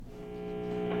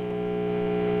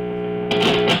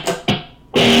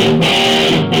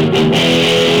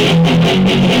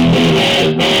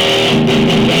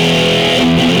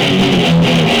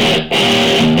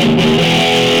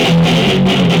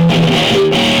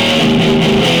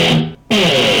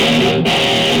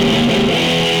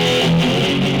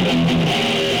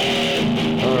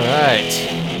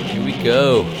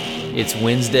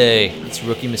Wednesday. It's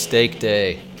Rookie Mistake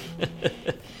Day.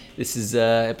 This is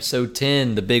episode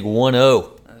 10, the big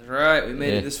 1-0. That's right. We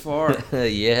made it this far.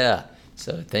 Yeah.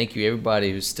 So thank you,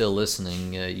 everybody who's still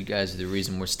listening. You guys are the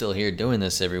reason we're still here doing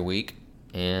this every week.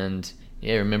 And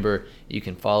yeah, remember, you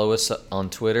can follow us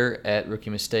on Twitter at Rookie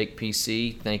Mistake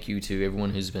PC. Thank you to everyone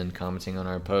who's been commenting on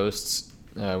our posts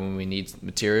when we need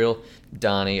material.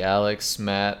 Donnie, Alex,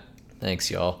 Matt, thanks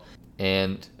y'all.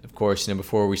 And of course,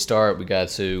 before we start, we got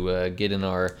to get in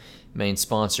our main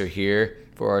sponsor here.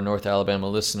 For our North Alabama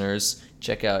listeners,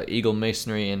 check out Eagle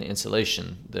Masonry and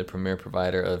Insulation, the premier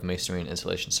provider of masonry and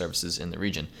insulation services in the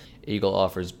region. Eagle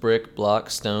offers brick,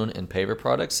 block, stone, and paver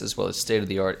products, as well as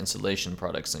state-of-the-art insulation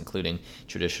products, including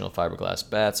traditional fiberglass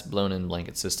bats, blown-in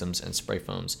blanket systems, and spray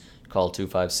foams. Call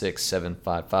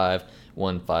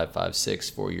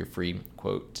 256-755-1556 for your free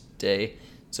quote today.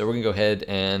 So we're going to go ahead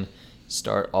and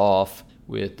start off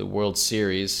with the World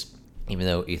Series, even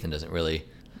though Ethan doesn't really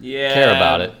care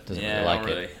about it. Doesn't really like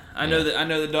it. I know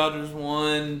the Dodgers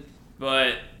won,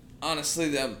 but honestly,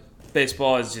 the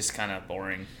baseball is just kind of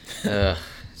boring.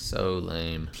 So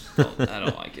lame. I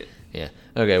don't like it. Yeah.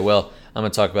 Okay, well, I'm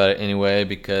going to talk about it anyway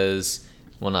because,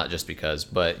 well, not just because,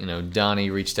 but, Donnie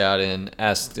reached out and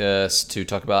asked us to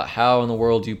talk about how in the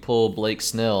world you pull Blake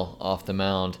Snell off the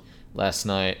mound last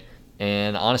night.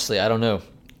 And honestly, I don't know.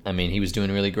 I mean, he was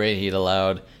doing really great. He had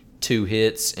allowed 2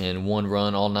 hits and 1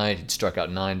 run all night. He'd struck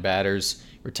out 9 batters,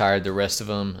 retired the rest of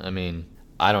them. I mean,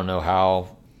 I don't know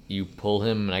how you pull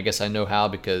him, and I guess I know how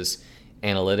because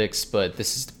analytics, but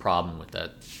this is the problem with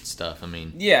that stuff. I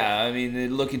mean, they're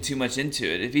looking too much into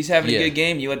it. If he's having a good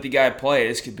game, you let the guy play.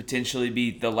 This could potentially be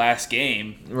the last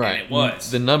game, right? And it was.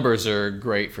 The numbers are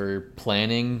great for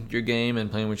planning your game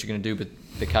and planning what you're going to do, but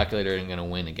the calculator isn't going to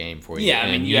win a game for you. Yeah,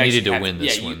 and you needed to win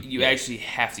this one. You actually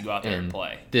have to go out there and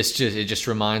play. It just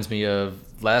reminds me of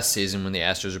last season when the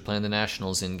Astros were playing the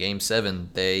Nationals in Game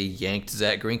 7. They yanked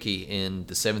Zach Greinke in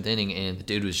the 7th inning, and the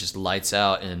dude was just lights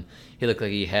out, and he looked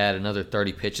like he had another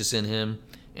 30 pitches in him,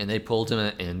 and they pulled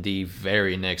him, and the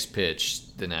very next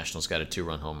pitch, the Nationals got a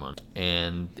 2-run home run.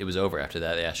 And it was over after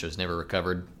that. The Astros never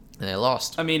recovered. And they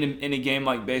lost. I mean, in a game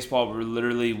like baseball where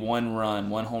literally one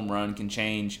home run can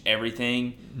change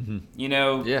everything,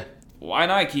 Yeah. Why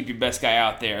not keep your best guy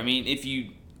out there? I mean, if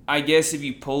you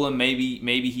pull him,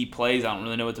 maybe he plays. I don't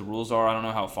really know what the rules are. I don't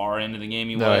know how far into the game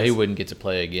he was. No, he wouldn't get to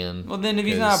play again. Well, then if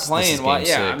he's not playing, why? Yeah,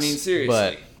 6. I mean, seriously.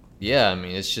 But, yeah, I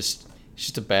mean, it's just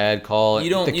a bad call.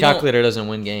 The calculator doesn't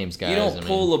win games, guys. You don't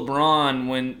pull LeBron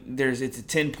when it's a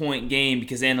 10-point game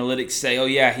because analytics say, oh,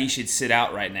 yeah, he should sit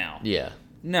out right now. Yeah.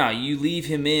 No, you leave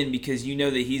him in because you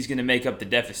know that he's going to make up the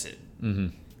deficit. Mm-hmm.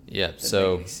 Yeah, that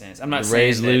so makes sense. I'm not the saying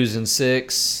Rays losing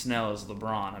 6. Snell is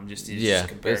LeBron. I'm just I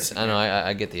comparison. know.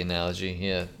 I get the analogy.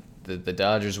 Yeah, the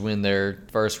Dodgers win their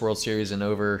first World Series in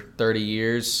over 30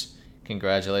 years.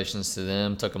 Congratulations to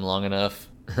them. Took them long enough.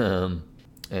 And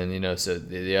so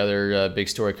the other big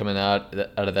story coming out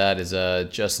of that is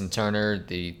Justin Turner,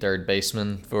 the third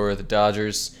baseman for the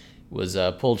Dodgers, was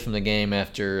pulled from the game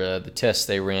after the tests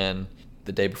they ran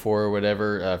the day before or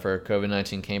whatever for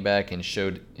COVID-19 came back and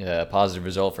showed a positive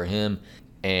result for him.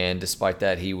 And despite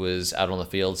that, he was out on the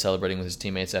field celebrating with his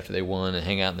teammates after they won and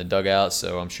hang out in the dugout.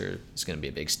 So I'm sure there's going to be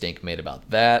a big stink made about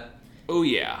that. Oh,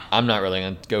 yeah. I'm not really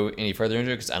going to go any further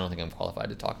into it because I don't think I'm qualified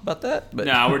to talk about that. But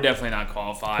no, we're definitely not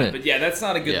qualified. But yeah, that's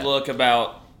not a good look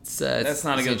about... that's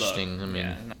not a good look. I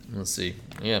mean, let's see.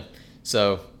 Yeah.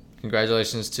 So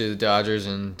congratulations to the Dodgers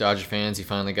and Dodger fans. You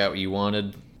finally got what you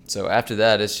wanted. So after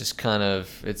that, it's just kind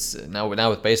of, it's now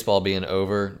with baseball being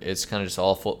over, it's kind of just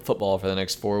all football for the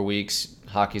next 4 weeks.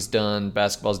 Hockey's done,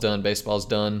 basketball's done, baseball's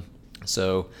done.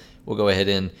 So we'll go ahead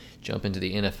and jump into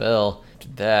the NFL. After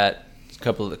that, a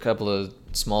couple of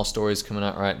small stories coming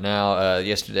out right now.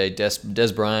 Yesterday,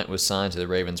 Dez Bryant was signed to the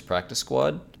Ravens practice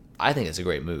squad. I think it's a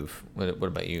great move. What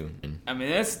about you? I mean,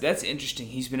 that's interesting.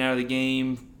 He's been out of the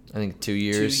game. I think 2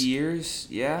 years. 2 years,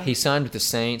 yeah. He signed with the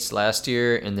Saints last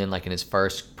year, and then in his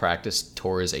first practice,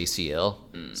 tore his ACL.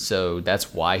 So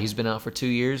that's why he's been out for 2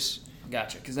 years.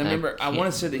 Gotcha. Because I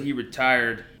want to say that he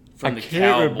retired from the Cowboys. I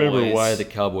can't remember why the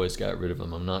Cowboys got rid of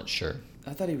him. I'm not sure.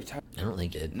 I thought he retired. I don't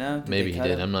think he did. No, maybe he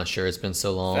did. I'm not sure. It's been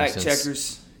so long. Fact since...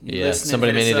 checkers. Yeah,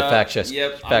 somebody may need to fact check.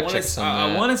 Yep. Fact check some.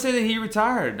 I want to say that he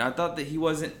retired. I thought that he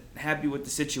wasn't happy with the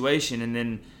situation, and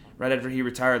then right after he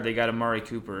retired, they got Amari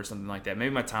Cooper or something like that.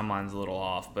 Maybe my timeline's a little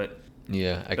off, but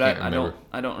yeah, I can't remember.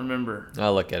 I don't remember.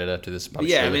 I'll look at it after this.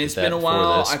 Yeah, I mean, it's been a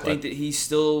while. I think that he's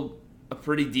still a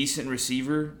pretty decent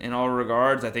receiver in all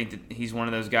regards. I think that he's one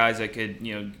of those guys that could,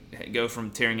 go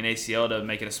from tearing an ACL to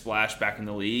making a splash back in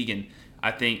the league. And I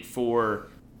think for,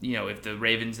 if the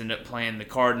Ravens end up playing the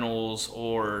Cardinals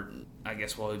or I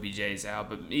guess while OBJ's out,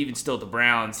 but even still, the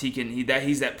Browns,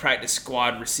 he's that practice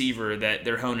squad receiver that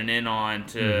they're honing in on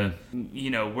to,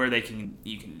 where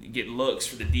you can get looks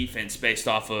for the defense based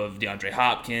off of DeAndre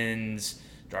Hopkins,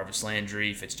 Jarvis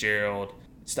Landry, Fitzgerald,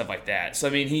 stuff like that. So I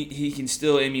mean, he can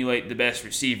still emulate the best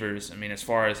receivers. I mean, as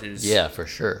far as his for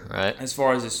sure, right? As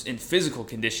far as his in physical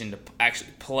condition to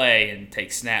actually play and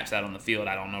take snaps out on the field,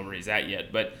 I don't know where he's at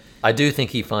yet, but. I do think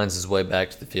he finds his way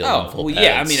back to the field. Oh, well,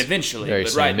 yeah. I mean, eventually,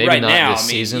 but right not now, this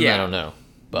season. I don't know.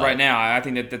 But right now, I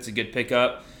think that's a good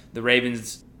pickup. The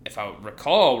Ravens, if I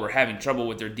recall, were having trouble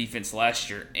with their defense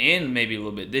last year and maybe a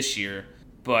little bit this year.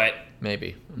 But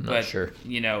maybe I'm not sure.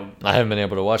 I haven't been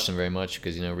able to watch them very much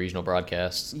because regional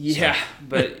broadcasts. Yeah,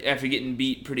 but after getting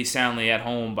beat pretty soundly at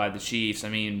home by the Chiefs, I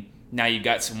mean, now you've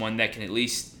got someone that can at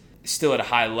least still at a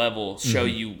high level show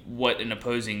you what an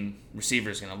opposing receiver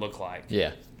is going to look like.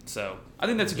 Yeah. So I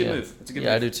think that's a good move. It's a good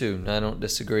move. I do too. I don't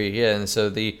disagree. Yeah, and so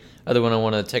the other one I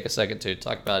want to take a second to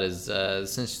talk about is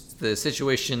since the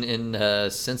situation in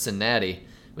Cincinnati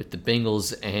with the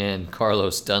Bengals and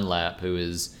Carlos Dunlap, who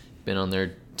has been on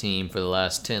their team for the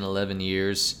last 10, 11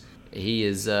 years.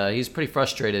 He's pretty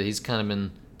frustrated. He's kind of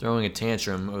been throwing a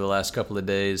tantrum over the last couple of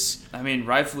days. I mean,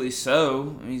 rightfully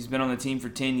so. I mean, he's been on the team for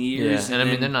 10 years. Yeah, and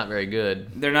I mean, they're not very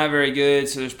good. They're not very good,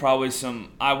 so there's probably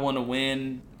some I want to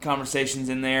win conversations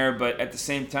in there, but at the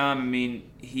same time, I mean,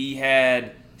 he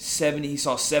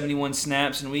saw 71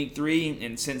 snaps in week 3,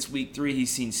 and since week 3 he's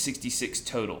seen 66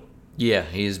 total. Yeah,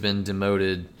 he's been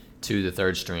demoted to the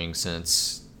third string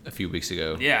since a few weeks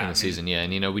ago in the season. Yeah,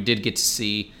 and we did get to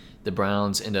see the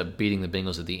Browns end up beating the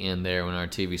Bengals at the end there when our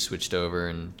TV switched over,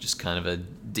 and just kind of a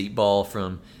deep ball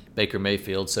from Baker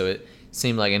Mayfield. So it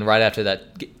seemed like, and right after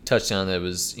that touchdown that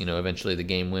was eventually the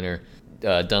game winner,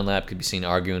 Dunlap could be seen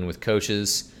arguing with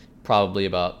coaches, probably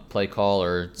about play call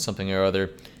or something or other,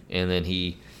 and then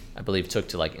he, I believe, took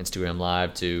to Instagram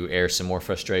Live to air some more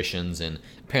frustrations and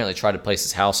apparently tried to place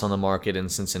his house on the market in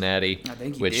Cincinnati,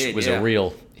 which was a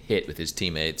real hit with his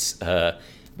teammates.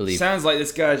 Sounds like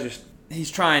this guy's he's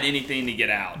trying anything to get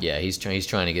out. Yeah, he's trying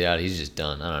to get out. He's just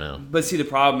done. I don't know. But see, the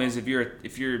problem is if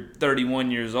you're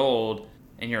 31 years old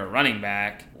and you're a running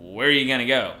back, where are you gonna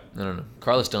go? I don't know.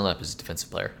 Carlos Dunlap is a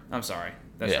defensive player. I'm sorry.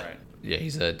 That's right. Yeah,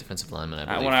 he's a defensive lineman,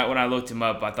 I believe. When I looked him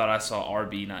up, I thought I saw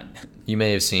RB. Not. You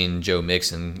may have seen Joe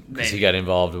Mixon because he got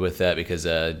involved with that because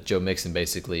Joe Mixon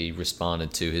basically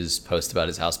responded to his post about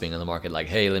his house being on the market like,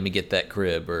 "Hey, let me get that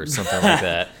crib" or something like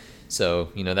that.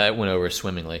 So that went over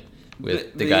swimmingly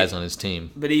with the guys on his team.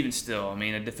 But even still, I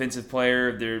mean, a defensive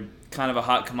player, they're kind of a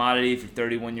hot commodity if you're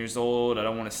 31 years old. I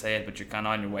don't want to say it, but you're kind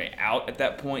of on your way out at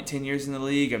that point, 10 years in the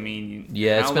league. I mean,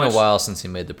 it's been a while since he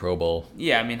made the Pro Bowl.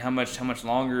 Yeah, I mean, how much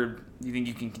longer do you think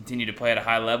you can continue to play at a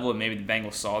high level? And maybe the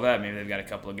Bengals saw that. Maybe they've got a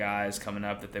couple of guys coming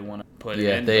up that they want to put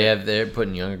in. Yeah, they're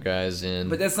putting younger guys in.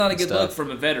 But that's not a good look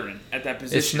from a veteran at that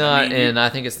position. It's not, and I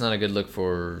think it's not a good look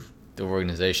for the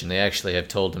organization. They actually have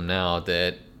told him now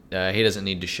that he doesn't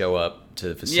need to show up to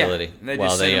the facility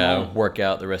while they work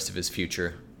out the rest of his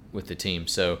future with the team.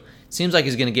 So it seems like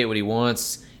he's going to get what he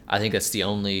wants. I think that's the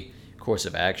only course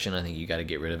of action. I think you got to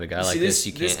get rid of a guy like this.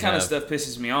 This kind of stuff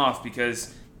pisses me off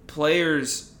because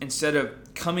players, instead of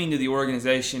coming to the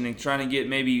organization and trying to get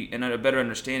maybe a better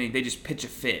understanding, they just pitch a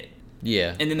fit.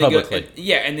 Yeah, and then they publicly.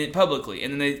 And then publicly,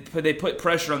 and then they put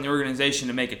pressure on the organization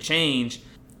to make a change.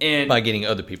 And by getting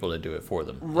other people to do it for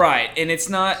them, right? And it's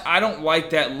not. I don't like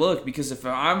that look because if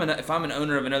I'm an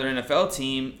owner of another NFL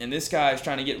team and this guy is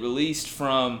trying to get released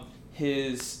from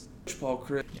his Paul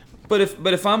Chris, but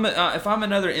if I'm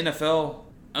another NFL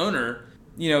owner,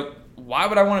 why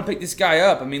would I want to pick this guy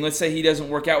up? I mean, let's say he doesn't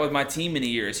work out with my team in a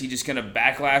year. Is he just going to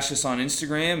backlash us on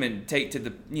Instagram and take to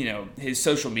the his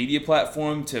social media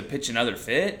platform to pitch another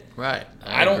fit? Right.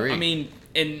 I don't. Agree. I mean,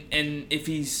 and if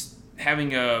he's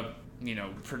having a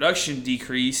production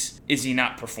decrease, is he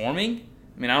not performing?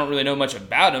 I mean, I don't really know much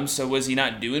about him, so was he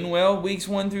not doing well weeks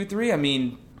 1 through 3? I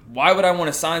mean, why would I want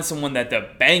to sign someone that the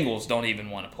Bengals don't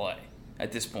even want to play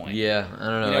at this point? Yeah, I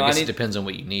don't know. I guess it depends on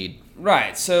what you need.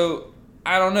 Right, so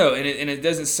I don't know, and it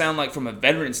doesn't sound like from a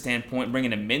veteran standpoint,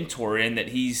 bringing a mentor in, that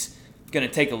he's going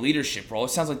to take a leadership role. It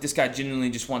sounds like this guy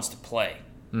genuinely just wants to play.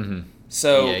 Mm-hmm.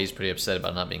 So yeah, he's pretty upset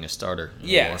about not being a starter anymore.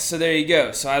 Yeah, so there you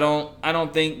go. So I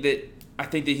don't think that. I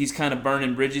think that he's kind of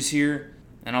burning bridges here.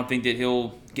 I don't think that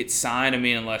he'll get signed. I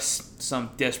mean, unless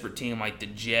some desperate team like the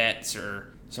Jets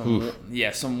or some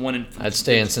 1 I'd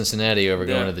stay in Cincinnati over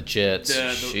going to the Jets.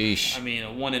 Sheesh. I mean, a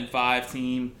 1-5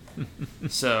 team.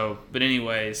 So, but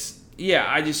anyways,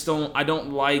 yeah, I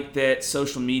don't like that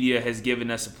social media has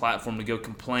given us a platform to go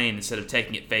complain instead of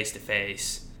taking it face to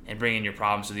face and bringing your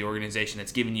problems to the organization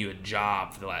that's given you a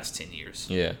job for the last 10 years.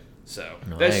 Yeah. So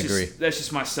No, that's I agree. That's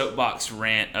just my soapbox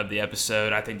rant of the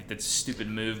episode. I think that's a stupid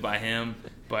move by him,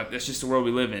 but that's just the world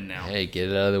we live in now. Hey, get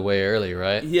it out of the way early,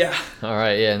 right? Yeah. All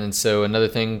right, yeah, and then so another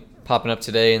thing popping up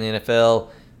today in the NFL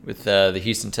with the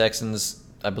Houston Texans,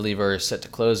 I believe, are set to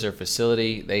close their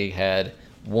facility. They had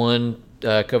one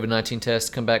COVID-19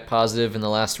 test come back positive in the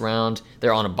last round.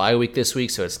 They're on a bye week this week,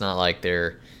 so it's not like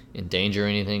they're in danger or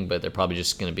anything, but they're probably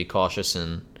just going to be cautious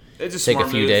and It's a take a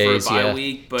smart few move days, for a bye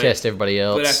week, but test everybody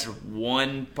else. But after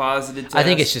one positive test, I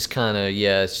think it's just kind of,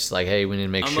 it's just like, hey, we need to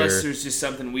make unless sure. there's just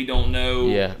something we don't know.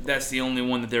 Yeah. That's the only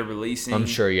one that they're releasing. I'm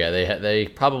sure, they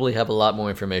probably have a lot more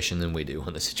information than we do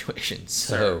on the situation.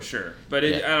 So Sure. But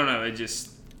I don't know. It just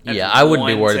I wouldn't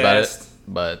be one worried about it, test,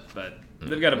 but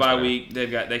they've got a bye fine. week. They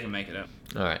can make it up.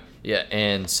 all right, yeah.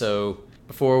 And so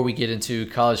before we get into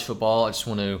college football, I just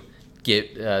want to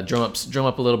get drum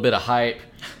up a little bit of hype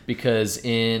because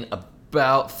in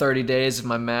about 30 days, if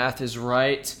my math is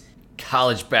right,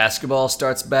 college basketball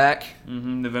starts back.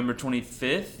 November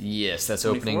 25th. Yes, that's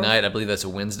opening 24th? night. I believe that's a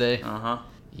Wednesday. Uh-huh.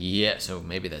 Yeah, so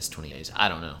maybe that's 20 days. I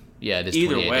don't know. Yeah, it is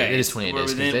Either 28 way, days. It is 28 days.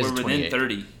 'cause today's we're within 28.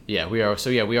 30. Yeah, we are. So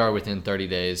yeah, we are within 30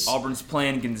 days. Auburn's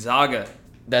playing Gonzaga.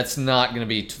 That's not going to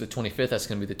be the 25th. That's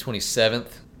going to be the 27th.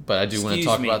 But I do want to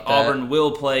talk about that. Auburn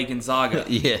will play Gonzaga.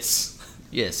 Yes,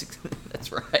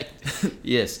 that's right.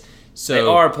 Yes. So They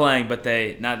are playing, but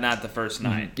they not the first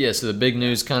night. Yeah, so the big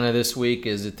news kind of this week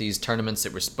is that these tournaments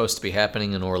that were supposed to be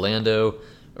happening in Orlando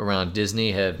around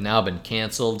Disney have now been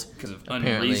canceled Because of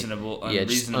apparently. Just unreasonable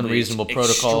unreasonable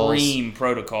protocols. Extreme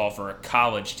protocol for a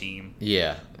college team.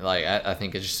 Yeah, like I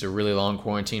think it's just a really long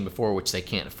quarantine before, which they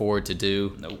can't afford to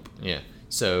do. Nope. Yeah,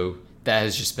 so that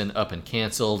has just been up and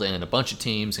canceled, and a bunch of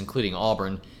teams, including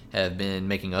Auburn, have been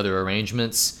making other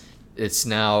arrangements. It's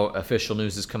now official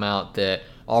news has come out that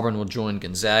Auburn will join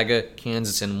Gonzaga,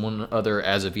 Kansas, and one other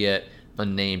as of yet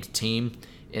unnamed team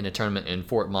in a tournament in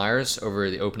Fort Myers over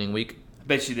the opening week. I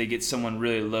bet you they get someone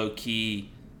really low key,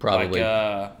 Probably.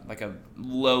 like a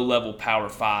low level Power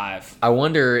 5. I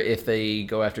wonder if they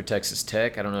go after Texas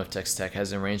Tech. I don't know if Texas Tech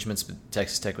has arrangements, but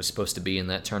Texas Tech was supposed to be in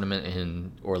that tournament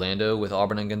in Orlando with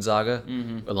Auburn and Gonzaga,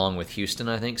 along with Houston,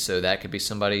 I think. So that could be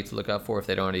somebody to look out for if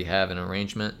they don't already have an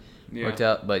arrangement worked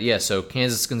out. But yeah, so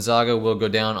Kansas Gonzaga will go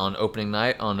down on opening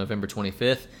night on November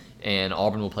 25th, and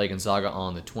Auburn will play Gonzaga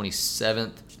on the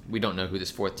 27th. We don't know who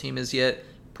this fourth team is yet.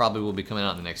 Probably will be coming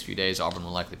out in the next few days. Auburn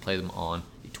will likely play them on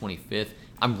the 25th.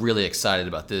 I'm really excited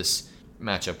about this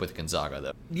matchup with Gonzaga,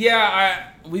 though.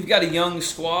 Yeah, we've got a young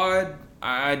squad.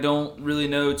 I don't really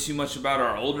know too much about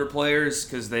our older players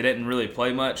because they didn't really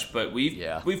play much. But we've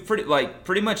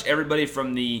pretty much everybody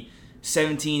from the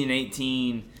 17 and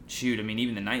 18. Shoot, I mean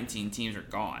even the 19 teams are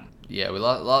gone. Yeah, we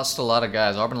lost a lot of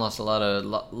guys. Auburn lost a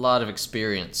lot of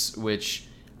experience, which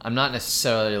I'm not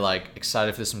necessarily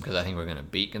excited for this one because I think we're gonna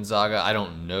beat Gonzaga. I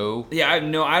don't know. Yeah, I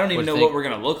don't even know what we're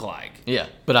gonna look like. Yeah,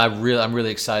 but I'm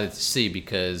really excited to see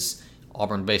because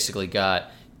Auburn basically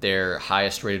got their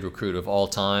highest rated recruit of all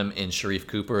time in Sharif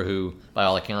Cooper, who by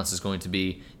all accounts is going to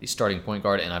be the starting point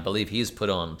guard, and I believe he's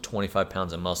put on 25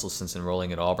 pounds of muscle since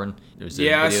enrolling at Auburn.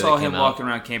 I saw him walking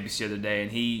around campus the other day,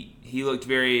 and he looked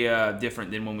very different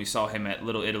than when we saw him at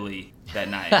Little Italy that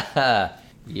night.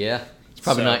 Yeah, he's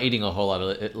probably not eating a whole lot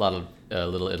of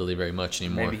Little Italy very much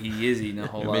anymore. Maybe he is eating a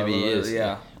whole lot. Maybe he is.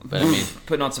 Yeah, but I mean,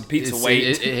 putting on some pizza weight.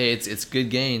 It's good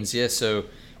gains. Yeah, so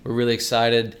we're really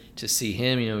excited to see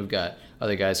him. We've got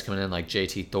other guys coming in like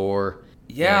JT Thor.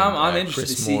 Yeah, and, I'm interested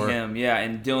Chris to see Moore. him. Yeah,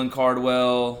 and Dylan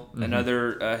Cardwell,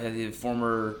 another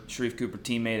former Sharif Cooper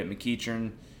teammate at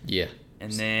McEachern. Yeah.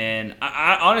 And then,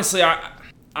 I honestly,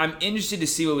 I'm interested to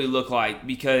see what we look like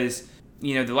because,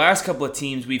 the last couple of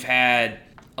teams we've had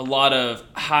a lot of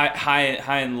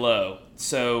high and low.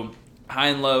 So high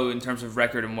and low in terms of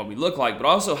record and what we look like, but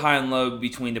also high and low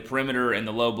between the perimeter and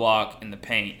the low block and the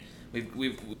paint.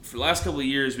 We've for the last couple of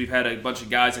years we've had a bunch of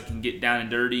guys that can get down and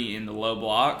dirty in the low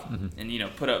block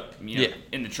and put up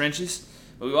in the trenches.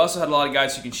 But we've also had a lot of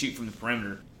guys who can shoot from the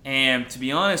perimeter. And to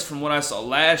be honest, from what I saw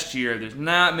last year, there's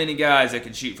not many guys that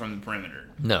can shoot from the perimeter.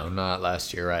 No, not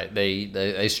last year, right?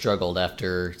 They struggled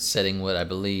after setting what I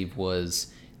believe was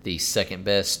the second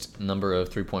best number of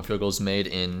 3-point field goals made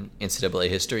in NCAA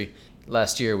history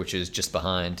last year, which is just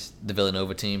behind the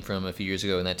Villanova team from a few years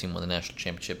ago, and that team won the national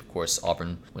championship. Of course,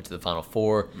 Auburn went to the Final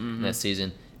Four in that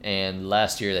season, and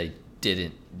last year they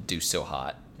didn't do so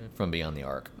hot from beyond the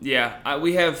arc. Yeah,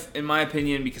 we have, in my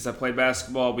opinion, because I played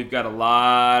basketball, we've got a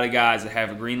lot of guys that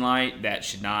have a green light that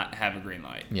should not have a green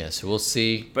light. Yeah, so we'll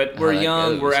see. But we're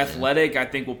young, we're athletic. I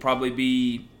think we'll probably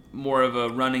be more of a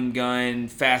run and gun,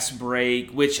 fast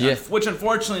break, which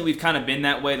unfortunately we've kind of been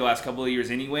that way the last couple of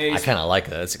years anyways. I kind of like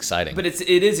that. It's exciting. But it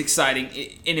is exciting.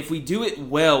 And if we do it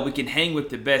well, we can hang with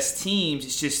the best teams.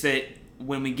 It's just that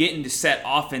when we get into set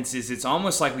offenses, it's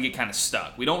almost like we get kind of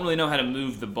stuck. We don't really know how to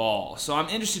move the ball. So I'm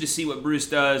interested to see what Bruce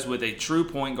does with a true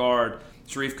point guard,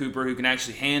 Sharife Cooper, who can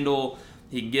actually handle.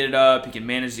 He can get it up. He can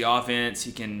manage the offense.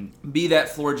 He can be that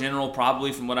floor general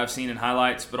probably from what I've seen in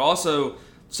highlights, but also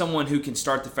someone who can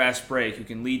start the fast break, who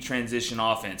can lead transition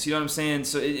offense. You know what I'm saying?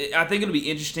 So I think it'll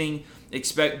be interesting.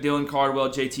 Expect Dylan Cardwell,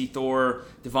 JT Thor,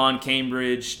 Devon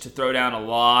Cambridge to throw down a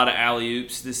lot of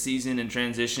alley-oops this season in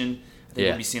transition. I think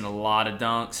we'll be seeing a lot of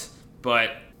dunks.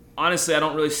 But honestly, I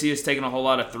don't really see us taking a whole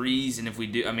lot of threes. And if we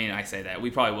do, I say that.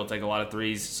 We probably will take a lot of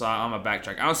threes. So I'm a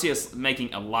backtrack. I don't see us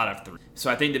making a lot of threes.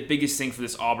 So I think the biggest thing for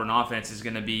this Auburn offense is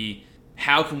going to be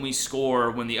how can we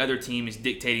score when the other team is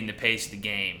dictating the pace of the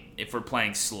game if we're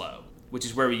playing slow, which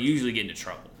is where we usually get into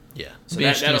trouble. Yeah. So it'll be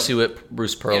interesting to see what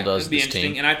Bruce Pearl does with this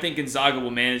team. And I think Gonzaga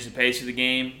will manage the pace of the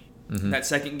game. Mm-hmm. That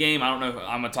second game, I don't know.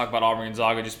 I'm going to talk about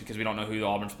Auburn-Gonzaga just because we don't know who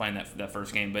Auburn's playing that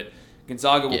first game. But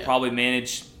Gonzaga will probably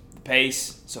manage the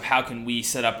pace. So how can we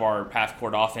set up our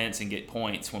half-court offense and get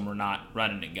points when we're not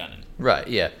running and gunning? Right,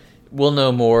 yeah. We'll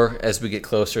know more as we get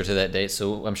closer to that date,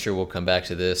 so I'm sure we'll come back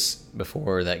to this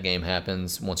before that game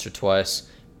happens once or twice.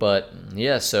 But,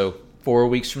 yeah, so 4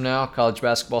 weeks from now, college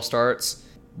basketball starts.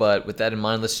 But with that in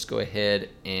mind, let's just go ahead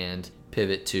and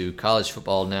pivot to college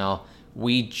football now.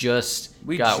 We just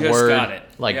got word,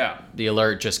 the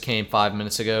alert just came 5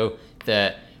 minutes ago,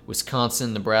 that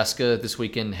Wisconsin, Nebraska this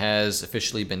weekend has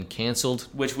officially been canceled.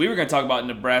 Which we were going to talk about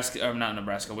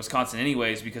Wisconsin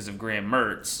anyways because of Graham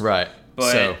Mertz. Right.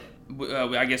 But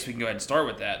I guess we can go ahead and start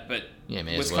with that. But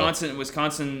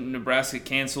Wisconsin, Nebraska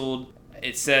canceled.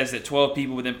 It says that 12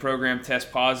 people within program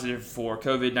test positive for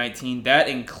COVID-19. That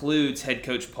includes head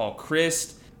coach Paul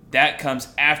Chryst. That comes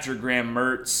after Graham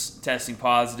Mertz testing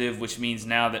positive, which means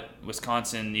now that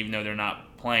Wisconsin, even though they're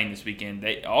not playing this weekend,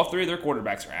 all three of their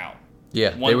quarterbacks are out.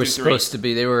 Yeah, they were supposed to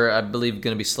be. They were, I believe,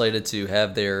 going to be slated to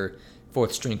have their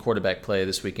fourth-string quarterback play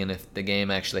this weekend if the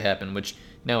game actually happened, which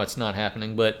now it's not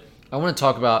happening. But I want to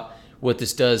talk about what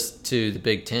this does to the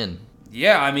Big Ten.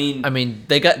 Yeah, I mean,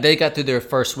 they got through their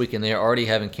first week and they are already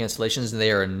having cancellations, and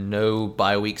there are no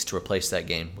bye weeks to replace that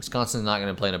game. Wisconsin's not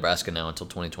going to play Nebraska now until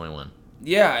 2021.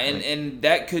 Yeah, and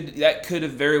that could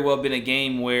have very well been a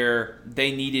game where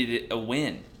they needed a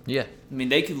win. Yeah, I mean,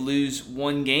 they could lose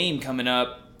one game coming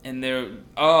up. And they're,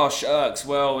 oh shucks,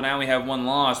 well now we have one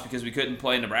loss because we couldn't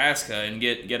play Nebraska and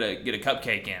get a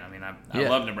cupcake in. I mean, I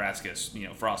love Nebraska's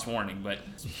frost warning, but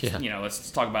let's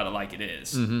talk about it like it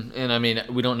is. Mm-hmm. And I mean,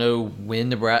 we don't know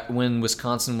when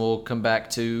Wisconsin will come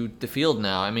back to the field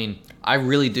now. I mean, I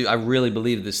really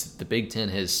believe this. The Big Ten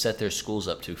has set their schools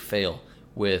up to fail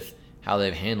with how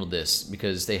they've handled this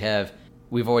because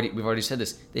we've already said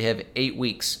this. They have 8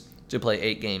 weeks to play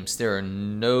 8 games. There are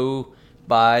no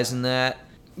byes in that.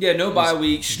 Yeah, no bye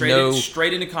week,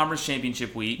 straight into conference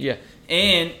championship week. Yeah,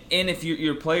 and if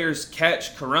your players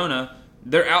catch Corona,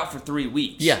 they're out for 3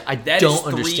 weeks. Yeah, I don't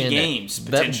understand games,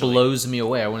 that. That blows me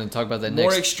away. I want to talk about that next.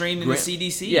 More extreme than the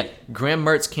CDC. Yeah, Graham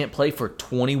Mertz can't play for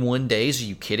 21 days. Are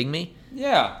you kidding me?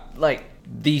 Yeah, like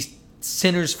the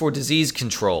Centers for Disease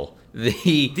Control, the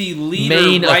leader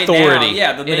main right authority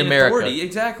now. The main in America, authority,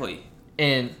 exactly.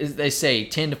 And they say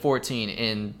 10 to 14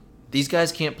 and. These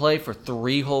guys can't play for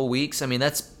 3 whole weeks. I mean,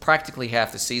 that's practically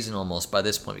half the season almost by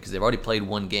this point because they've already played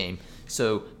 1 game.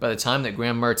 So by the time that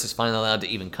Graham Mertz is finally allowed to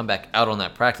even come back out on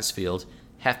that practice field,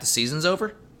 half the season's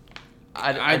over.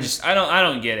 I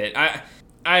don't get it.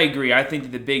 I agree. I think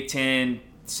that the Big Ten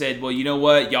said, well, you know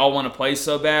what, y'all want to play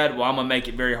so bad. Well, I'm gonna make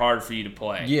it very hard for you to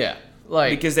play. Yeah,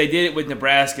 because they did it with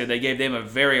Nebraska. They gave them a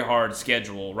very hard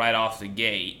schedule right off the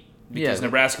gate because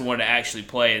Nebraska wanted to actually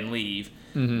play and leave.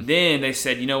 Mm-hmm. Then they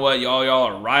said, you know what, y'all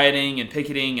are rioting and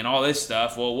picketing and all this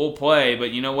stuff. Well, we'll play,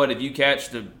 but you know what? If you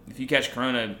catch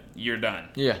Corona, you're done.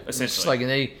 Yeah, essentially. It's just and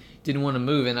they didn't want to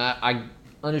move, and I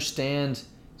understand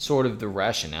sort of the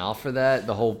rationale for that.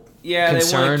 The whole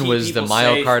concern was the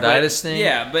myocarditis thing.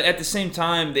 Yeah, but at the same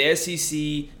time, the SEC,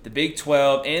 the Big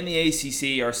 12, and the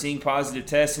ACC are seeing positive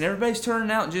tests, and everybody's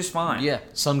turning out just fine. Yeah,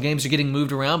 some games are getting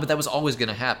moved around, but that was always going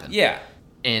to happen. Yeah,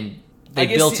 and. They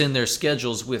built in their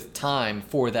schedules with time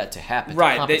for that to happen.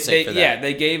 Right. To compensate for that.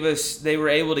 Yeah, they were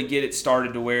able to get it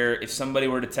started to where if somebody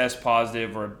were to test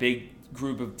positive or a big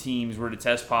group of teams were to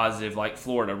test positive, like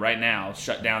Florida right now,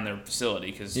 shut down their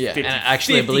facility because and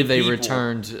actually I believe they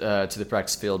returned to the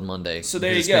practice field Monday. So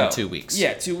there you go. It's been 2 weeks.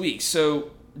 Yeah, 2 weeks.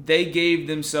 So they gave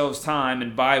themselves time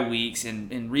and bye weeks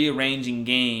and rearranging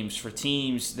games for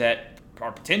teams that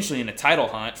are potentially in a title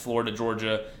hunt. Florida,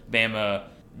 Georgia, Bama.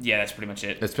 Yeah, that's pretty much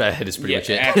it. That's pretty much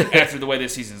it. after the way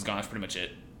this season's gone, that's pretty much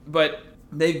it. But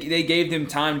they gave them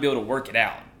time to be able to work it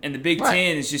out. And the Big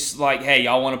Ten is just like, hey,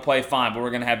 y'all want to play, fine, but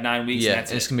we're going to have 9 weeks, and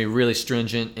that's it's it. going to be really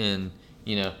stringent, and,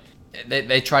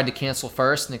 they tried to cancel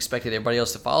first and expected everybody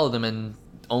else to follow them, and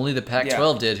only the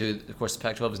Pac-12 did, who, of course, the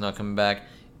Pac-12 is not coming back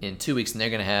in 2 weeks, and they're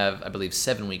going to have, I believe,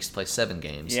 7 weeks to play 7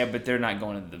 games. Yeah, but they're not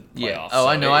going into the playoffs. Yeah. Oh,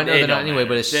 I know they're not anyway,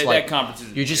 but it's just like, that conference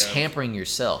is you're just hampering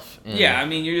yourself. And yeah, I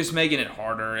mean, you're just making it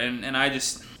harder, and I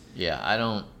just... Yeah, I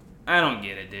don't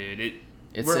get it, dude.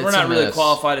 a We're not really mess.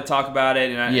 qualified to talk about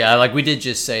it. And like we did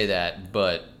just say that,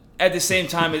 but at the same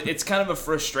time, it's kind of a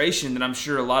frustration that I'm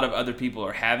sure a lot of other people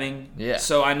are having. Yeah.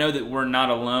 So I know that we're not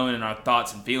alone in our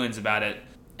thoughts and feelings about it.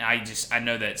 I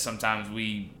know that sometimes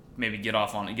we maybe get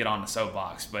on the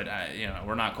soapbox, but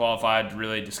we're not qualified to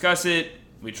really discuss it.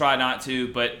 We try not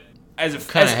to, but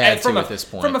from at this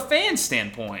point. From a fan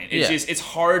standpoint, it's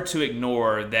hard to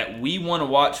ignore that we want to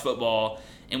watch football.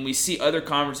 And we see other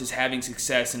conferences having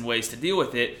success and ways to deal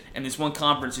with it, and this one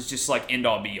conference is just like end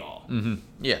all be all. Mm-hmm.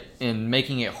 Yeah, and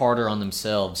making it harder on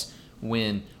themselves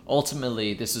when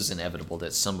ultimately this is inevitable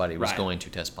that somebody was going to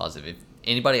test positive. If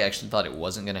anybody actually thought it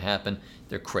wasn't going to happen,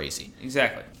 they're crazy.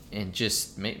 Exactly. And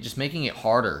just making it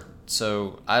harder.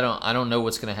 So I don't know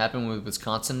what's going to happen with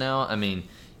Wisconsin now. I mean,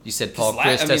 you said Paul Chryst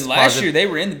tested positive. Last year they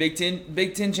were in the Big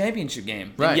Ten championship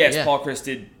game. Right. And yes, Paul Chryst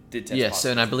did test positive.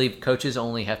 So, and I believe coaches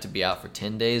only have to be out for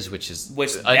 10 days, which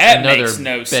another makes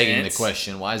no begging sense. the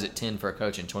question. Why is it 10 for a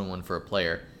coach and 21 for a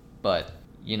player? But,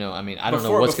 I don't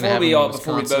know what's going to happen with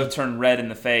Before we both turn red in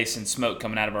the face and smoke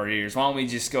coming out of our ears, why don't we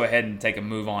just go ahead and take a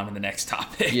move on to the next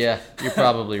topic? Yeah, you're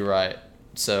probably right.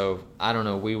 So, I don't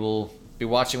know. We will be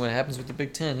watching what happens with the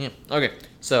Big Ten. Yeah. Okay,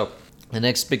 so the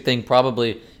next big thing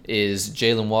probably is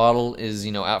Jalen Waddle is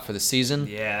out for the season.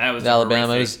 Yeah, that was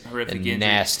Alabama's horrific injury.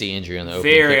 Nasty injury on the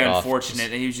opening Very kickoff.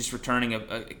 unfortunate. He was just returning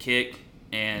a kick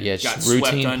and got just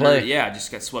routine swept play. under. Yeah,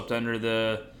 just got swept under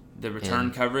the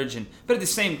return coverage. But at the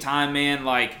same time, man,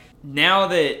 like now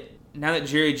that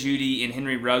Jerry Jeudy and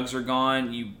Henry Ruggs are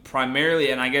gone, you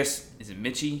primarily, and I guess is it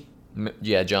Mitchie?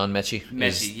 John Mechie.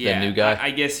 Yeah, the new guy.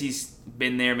 I guess he's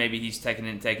been there. Maybe he's taking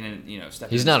it.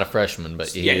 He's not a freshman, but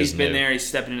he's been there. He's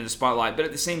stepping into the spotlight. But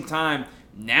at the same time,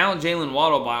 now Jalen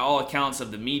Waddle, by all accounts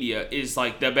of the media, is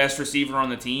like the best receiver on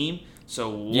the team. So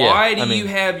why do you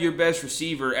have your best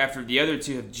receiver after the other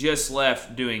two have just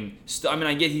left doing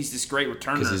I get he's this great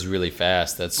returner. Because he's really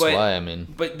fast. That's why,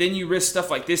 But then you risk stuff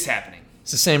like this happening.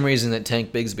 It's the same reason that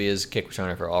Tank Bigsby is a kick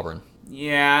returner for Auburn.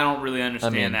 Yeah, I don't really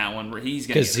understand that one. Where he's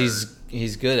going to get hurt.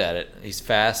 He's good at it. He's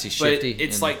fast. He's shifty. But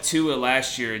it's like Tua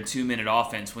last year in 2-minute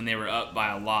offense when they were up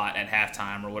by a lot at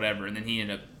halftime or whatever, and then he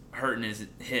ended up hurting his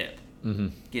hip,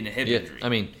 getting a hip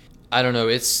injury. I don't know.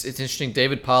 It's interesting.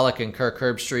 David Pollack and Kirk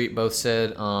Herbstreit both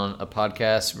said on a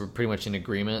podcast we're pretty much in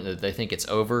agreement that they think it's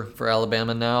over for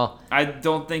Alabama now. I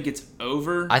don't think it's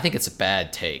over. I think it's a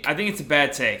bad take. I think it's a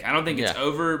bad take. I don't think it's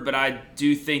over, but I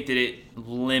do think that it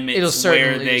limits it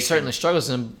certainly struggles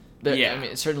them.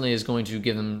 It certainly is going to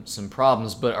give them some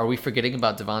problems, but are we forgetting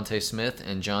about Devontae Smith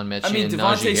and John Mechie and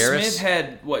Najee Harris? Devontae Smith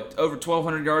had, over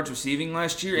 1,200 yards receiving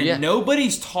last year, and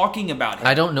nobody's talking about him.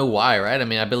 I don't know why, right?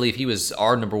 I believe he was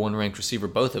our number one ranked receiver,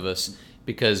 both of us,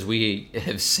 because we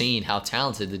have seen how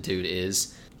talented the dude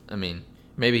is.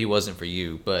 Maybe he wasn't for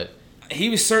you, but... He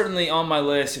was certainly on my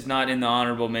list, if not in the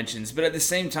honorable mentions, but at the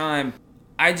same time,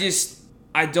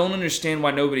 I don't understand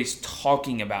why nobody's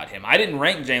talking about him. I didn't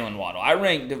rank Jalen Waddle. I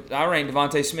ranked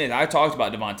Devontae Smith. I talked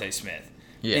about Devontae Smith.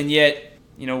 Yeah. And yet,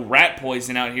 rat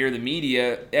poison out here, the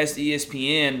media,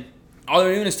 ESPN, all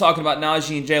they're doing is talking about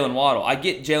Najee and Jalen Waddle. I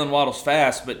get Jalen Waddle's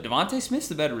fast, but Devontae Smith's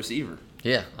the better receiver.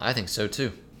 Yeah, I think so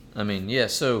too.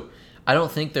 So I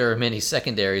don't think there are many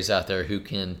secondaries out there who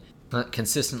can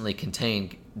consistently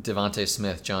contain Devontae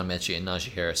Smith, John Mechie, and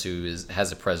Najee Harris, who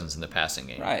has a presence in the passing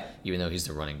game. Right. Even though he's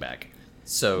the running back.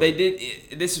 So they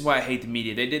did. This is why I hate the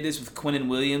media. They did this with Quinnen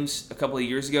Williams a couple of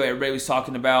years ago. Everybody was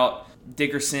talking about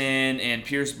Dickerson and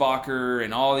Pierce Bacher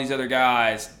and all these other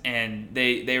guys, and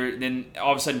they were then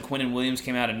all of a sudden Quinnen Williams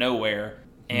came out of nowhere,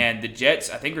 and the Jets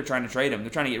I think are trying to trade him.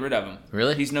 They're trying to get rid of him.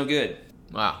 Really? He's no good.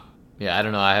 Wow. Yeah, I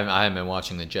don't know. I haven't been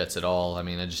watching the Jets at all.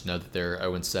 I just know that they're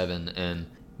 0-7, and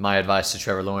my advice to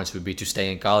Trevor Lawrence would be to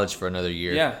stay in college for another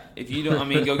year. Yeah, if you don't,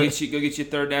 go get your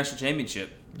third national championship.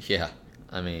 Yeah.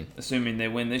 Assuming they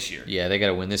win this year. Yeah, they got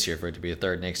to win this year for it to be a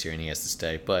third next year, and he has to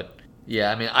stay. But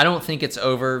yeah, I don't think it's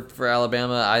over for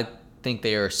Alabama. I think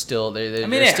they are still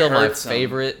they're still my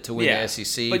favorite to win the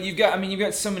SEC. But you've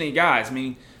got so many guys.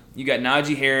 You got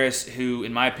Najee Harris, who,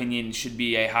 in my opinion, should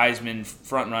be a Heisman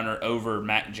frontrunner over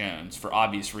Mac Jones for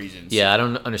obvious reasons. Yeah, I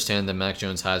don't understand the Mac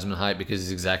Jones Heisman hype because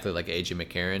he's exactly like A.J.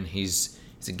 McCarron. He's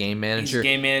a game manager. He's a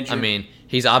game manager. I mean,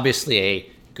 he's obviously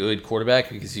a good quarterback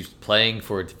because he's playing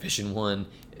for a Division I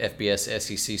FBS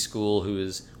SEC school who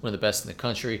is one of the best in the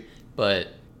country. But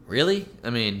really? I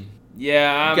mean,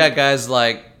 yeah, you got guys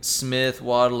like Smith,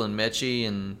 Waddle, and Mechie,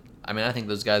 and I mean, I think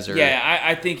those guys are... Yeah,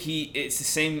 I think it's the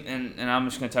same, and I'm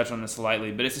just going to touch on this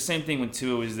lightly, but it's the same thing when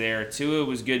Tua was there. Tua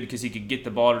was good because he could get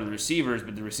the ball to the receivers,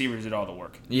 but the receivers did all the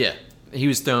work. Yeah. He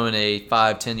was throwing a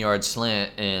 5-10 yard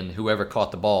slant, and whoever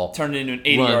caught the ball turned it into an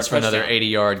 80-yard touchdown. Runs for another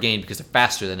 80-yard gain because they're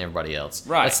faster than everybody else.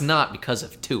 Right. That's not because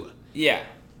of Tua. Yeah.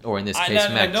 Or in this case,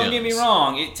 Mac Jones. Don't get me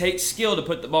wrong. It takes skill to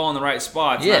put the ball in the right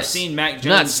spots. Yes. I've seen Mac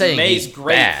Jones make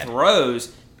great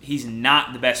throws. He's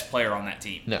not the best player on that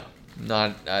team. No.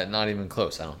 Not even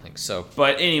close, I don't think so.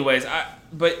 But anyways,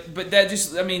 but that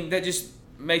just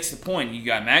makes the point. You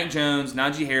got Mac Jones,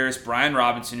 Najee Harris, Brian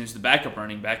Robinson, who's the backup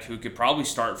running back, who could probably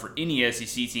start for any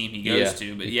SEC team he goes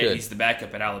to, but he's the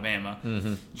backup at Alabama.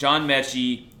 Mm-hmm. John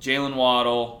Mechie, Jalen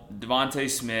Waddle, Devontae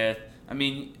Smith. I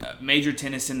mean, Major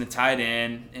Tennison, the tight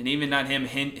end, and even not him,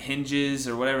 Hinges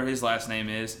or whatever his last name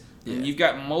is. Yeah. And you've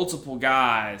got multiple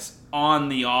guys on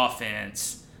the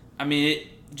offense. I mean,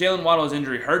 Jalen Waddle's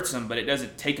injury hurts him, but it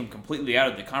doesn't take him completely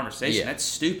out of the conversation. Yeah. That's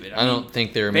stupid. I don't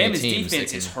think there are many teams. Bama's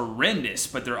defense is horrendous,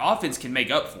 but their offense can make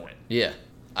up for it. Yeah.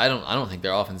 I don't think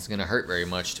their offense is going to hurt very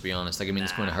much, to be honest. Like, I mean,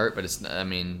 it's going to hurt, but it's. I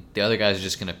mean, the other guys are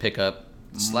just going to pick up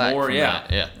slack from that.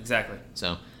 Yeah, exactly.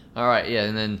 So, all right, yeah,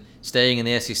 and then staying in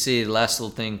the SEC, the last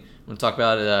little thing I'm going to talk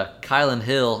about, Kylan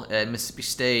Hill at Mississippi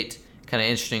State. Kind of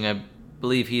interesting. I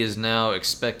believe he is now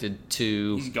expected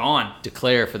to. He's gone.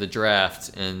 Declare for the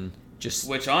draft and.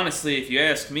 Which, honestly, if you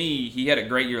ask me, he had a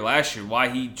great year last year. Why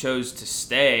he chose to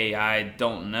stay, I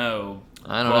don't know.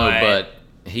 I don't know, but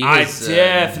I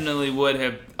definitely would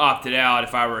have opted out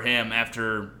if I were him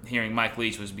after hearing Mike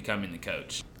Leach was becoming the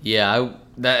coach. Yeah,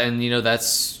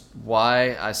 that's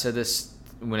why I said this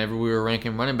whenever we were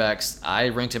ranking running backs. I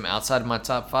ranked him outside of my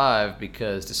top 5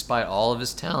 because despite all of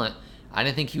his talent, I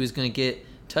didn't think he was going to get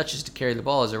touches to carry the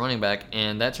ball as a running back,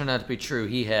 and that turned out to be true.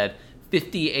 He had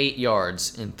 58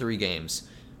 yards in 3 games.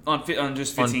 On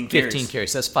just 15 carries. 15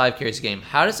 carries. That's 5 carries a game.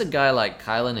 How does a guy like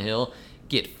Kylan Hill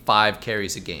get 5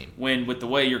 carries a game? When, with the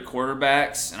way your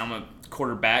quarterbacks, and I'm a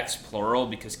quarterbacks plural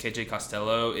because KJ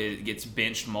Costello gets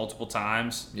benched multiple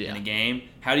times in a game.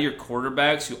 How do your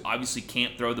quarterbacks, who obviously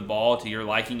can't throw the ball to your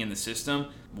liking in the system,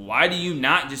 why do you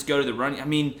not just go to the run? I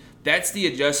mean, that's the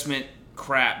adjustment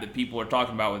crap that people are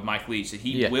talking about with Mike Leach, that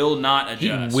he will not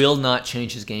adjust. He will not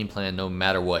change his game plan no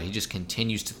matter what. He just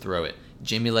continues to throw it.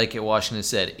 Jimmy Lake at Washington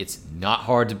said it's not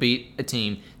hard to beat a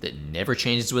team that never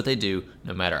changes what they do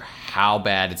no matter how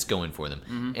bad it's going for them.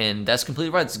 Mm-hmm. And that's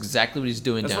completely right. That's exactly what he's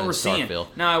doing down in Starkville.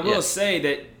 Now, I will say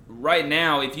that right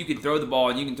now, if you can throw the ball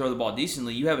and you can throw the ball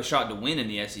decently, you have a shot to win in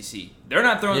the SEC. They're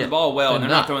not throwing the ball well, and they're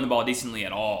not throwing the ball decently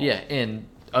at all. Yeah, and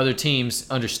other teams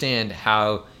understand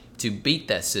how to beat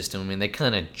that system. I mean, they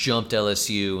kind of jumped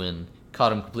LSU and caught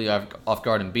them completely off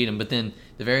guard and beat them. But then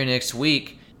the very next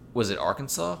week, was it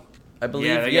Arkansas? I believe.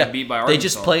 Yeah, they got beat by Arkansas. They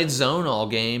just played zone all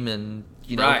game, and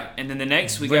right. And then the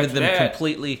next week after them that,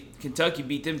 completely. Kentucky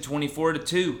beat them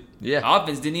 24-2. Yeah, the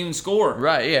offense didn't even score.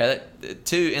 Right. Yeah,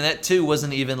 that 2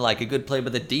 wasn't even like a good play by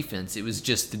the defense. It was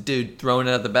just the dude throwing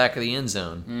it at the back of the end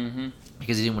zone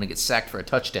because he didn't want to get sacked for a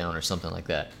touchdown or something like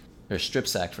that, or strip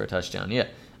sacked for a touchdown. Yeah,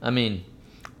 I mean.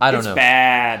 I don't know. It's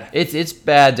bad. It's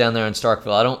bad down there in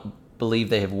Starkville. I don't believe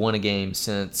they have won a game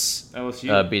since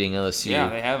LSU beating LSU. Yeah,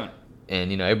 they haven't.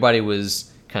 And everybody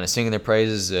was kind of singing their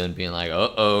praises and being like,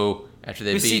 "Uh-oh," after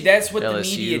they beat LSU. See, that's what the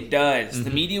media does. Mm-hmm. The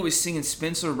media was singing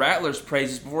Spencer Rattler's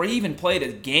praises before he even played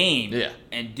a game. Yeah.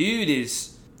 And dude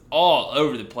is all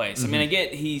over the place. Mm-hmm. I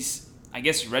mean, he's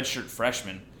redshirt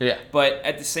freshman. Yeah. But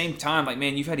at the same time, like,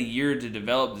 man, you've had a year to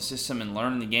develop the system and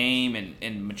learn the game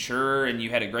and mature, and you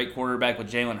had a great quarterback with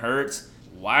Jalen Hurts.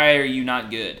 Why are you not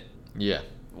good? Yeah.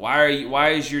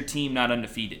 Why is your team not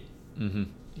undefeated? Mm-hmm.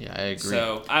 Yeah, I agree.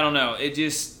 So, I don't know.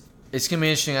 It's going to be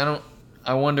interesting.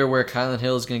 I wonder where Kylan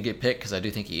Hill is going to get picked because I do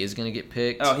think he is going to get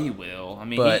picked. Oh, he will. I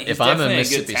mean, but if I'm a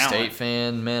Mississippi State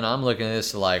fan, man, I'm looking at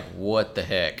this like, what the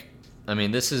heck? I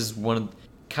mean, this is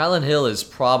Kylan Hill is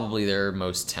probably their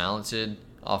most talented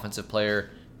offensive player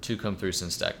to come through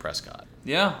since Dak Prescott.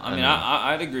 Yeah, I mean,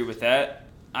 I'd agree with that.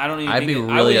 I don't even. I'd be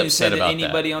really upset about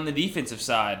anybody on the defensive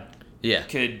side. Yeah,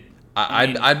 could.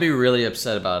 I'd be really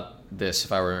upset about this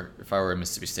if I were a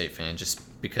Mississippi State fan,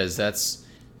 just because that's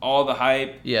all the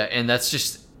hype. Yeah, and that's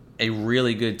just a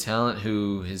really good talent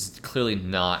who is clearly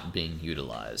not being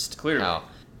utilized. Clearly, how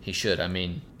he should. I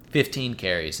mean, 15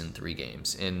 carries in 3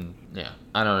 games. And, yeah,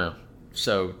 I don't know.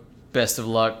 So, best of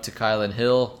luck to Kylan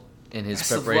Hill in his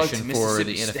preparation for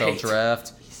the NFL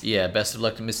draft. Yeah, best of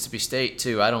luck to Mississippi State,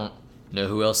 too. I don't know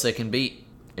who else they can beat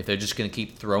if they're just going to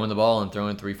keep throwing the ball and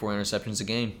throwing 3-4 interceptions a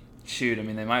game. Shoot, I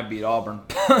mean, they might beat Auburn.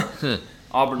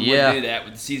 Auburn would do that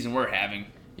with the season we're having.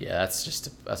 Yeah,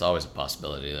 that's always a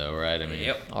possibility, though, right? I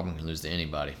mean, Auburn can lose to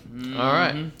anybody. Mm-hmm. All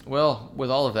right. Well, with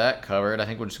all of that covered, I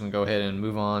think we're just going to go ahead and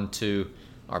move on to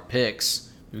our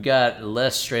picks. We've got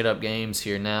less straight-up games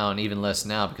here now, and even less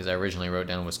now because I originally wrote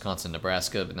down Wisconsin,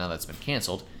 Nebraska, but now that's been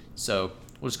canceled. So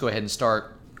we'll just go ahead and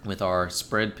start with our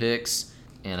spread picks,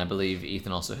 and I believe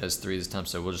Ethan also has 3 this time,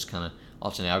 so we'll just kind of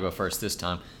alternate. I'll go first this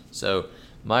time. So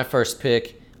my first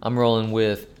pick, I'm rolling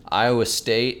with Iowa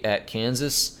State at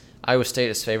Kansas. Iowa State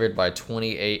is favored by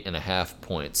 28.5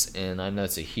 points, and I know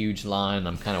it's a huge line.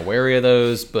 I'm kind of wary of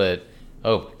those, but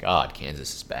oh my God,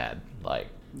 Kansas is bad.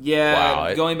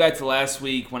 Wow. Going back to last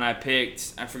week when I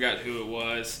picked, I forgot who it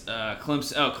was,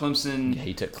 Clemson. Yeah,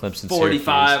 he took Clemson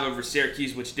 45 Syracuse. over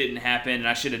Syracuse, which didn't happen, and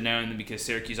I should have known because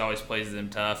Syracuse always plays them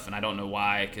tough, and I don't know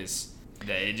why because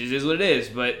it just is what it is,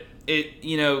 but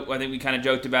I think we kind of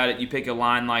joked about it. You pick a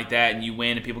line like that and you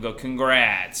win, and people go,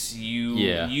 "Congrats,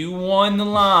 you won the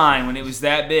line when it was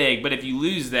that big." But if you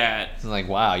lose that, it's like,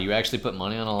 wow, you actually put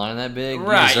money on a line that big,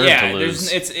 right? You deserve to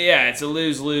lose. It's a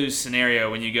lose-lose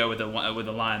scenario when you go with a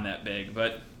line that big.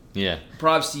 But yeah,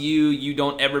 props to you. You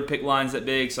don't ever pick lines that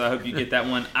big, so I hope you get that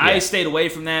one. I stayed away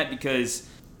from that because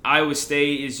Iowa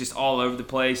State is just all over the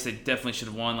place. They definitely should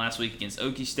have won last week against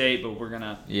Okie State, but we're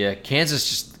gonna. Yeah,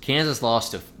 Kansas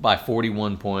lost by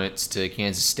 41 points to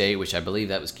Kansas State, which I believe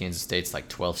that was Kansas State's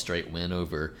 12th straight win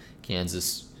over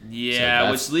Kansas. Yeah,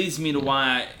 so which leads me to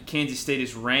why Kansas State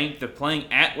is ranked. They're playing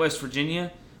at West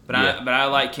Virginia, but I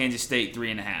like Kansas State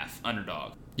 3.5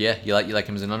 underdog. Yeah, you like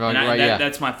him as an underdog, right?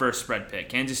 That's my first spread pick.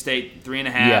 Kansas State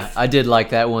 3.5. Yeah, I did like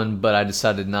that one, but I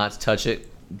decided not to touch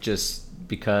it just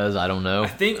because I don't know. I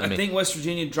think West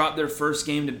Virginia dropped their first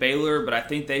game to Baylor, but I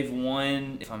think they've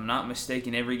won, if I'm not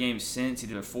mistaken, every game since.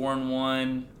 Either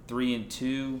 4-1,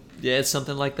 3-2. Yeah, it's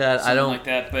something like that.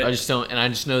 But I just don't, and I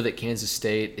just know that Kansas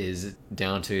State is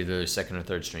down to their second or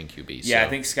third string QB. Yeah, so. I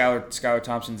think Skylar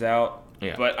Thompson's out.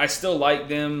 Yeah, but I still like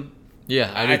them.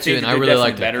 Yeah, I do too, and I really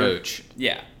like their coach.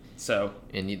 Yeah, so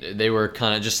and they were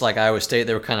kind of just like Iowa State.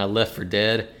 They were kind of left for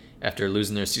dead after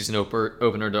losing their season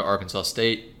opener to Arkansas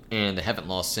State. And they haven't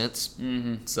lost since.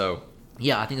 Mm-hmm. So,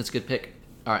 yeah, I think it's a good pick.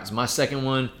 All right, so my second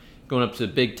one, going up to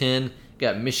the Big Ten,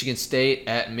 got Michigan State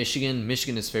at Michigan.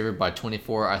 Michigan is favored by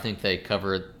 24. I think they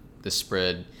covered the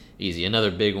spread easy.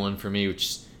 Another big one for me, which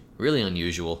is really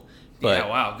unusual.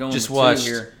 But going just watched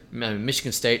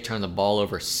Michigan State turn the ball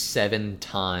over 7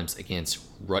 times against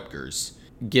Rutgers,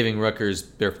 giving Rutgers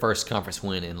their first conference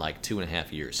win in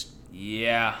 2.5 years.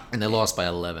 Yeah. And they lost by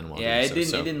 11. It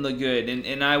didn't look good.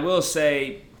 And I will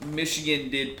say Michigan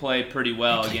did play pretty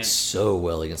well against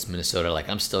Minnesota.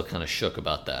 I'm still kind of shook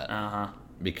about that. Uh-huh.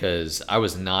 Because I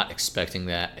was not expecting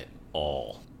that at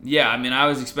all. Yeah, I mean, I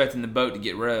was expecting the boat to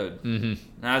get rowed. Mm-hmm.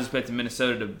 And I was expecting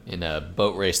Minnesota to... In a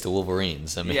boat race to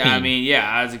Wolverines. I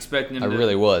was expecting them to... I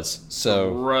really was.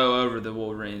 So row over the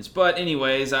Wolverines. But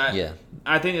anyways, I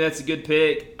think that's a good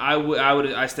pick.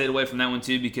 I stayed away from that one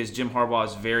too because Jim Harbaugh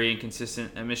is very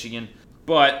inconsistent at Michigan.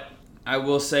 But I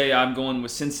will say I'm going with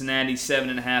Cincinnati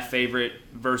 7.5 favorite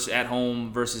at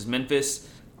home versus Memphis.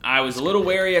 I was a little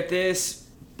wary at this,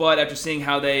 but after seeing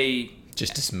how they...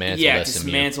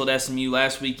 dismantled SMU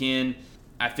last weekend.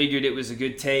 I figured it was a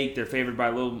good take. They're favored by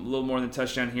a little more than a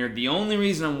touchdown here. The only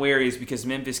reason I'm wary is because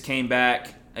Memphis came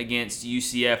back against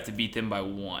UCF to beat them by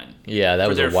 1. Yeah, that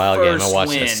was a wild game. I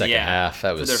watched the second half.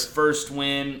 That was their first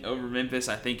win over Memphis,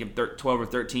 I think, in 12 or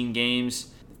 13 games.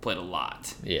 They've played a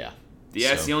lot. Yeah.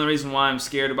 That's the only reason why I'm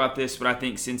scared about this, but I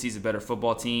think Cincy's a better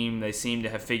football team. They seem to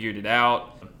have figured it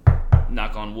out.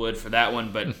 Knock on wood for that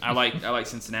one, but I like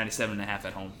Cincinnati 7.5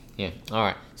 at home. Yeah. All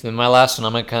right. So then my last one,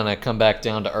 I'm going to kind of come back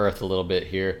down to earth a little bit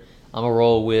here. I'm going to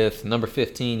roll with number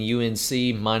 15,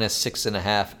 UNC, minus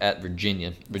 6.5 at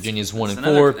Virginia. Virginia's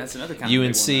 1-4. That's another kind of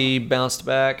UNC bounced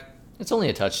back. It's only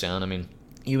a touchdown. I mean,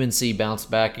 UNC bounced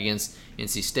back against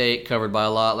NC State, covered by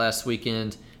a lot last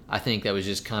weekend. I think that was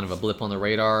just kind of a blip on the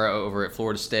radar over at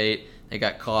Florida State. They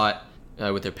got caught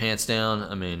with their pants down.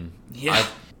 I mean,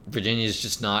 Virginia's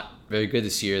just not very good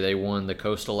this year. They won the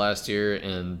Coastal last year,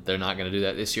 and they're not going to do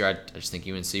that this year. I just think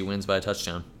UNC wins by a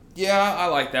touchdown. Yeah, I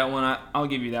like that one. I'll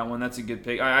give you that one. That's a good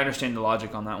pick. I understand the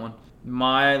logic on that one.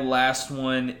 My last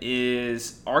one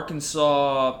is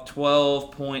Arkansas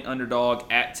 12-point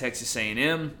underdog at Texas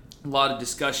A&M. A lot of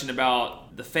discussion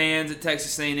about the fans at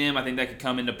Texas A&M. I think that could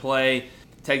come into play.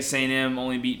 Texas A&M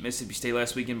only beat Mississippi State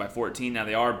last weekend by 14. Now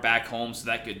they are back home, so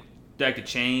that could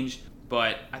change.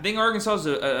 But I think Arkansas is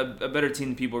a better team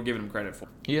than people are giving them credit for.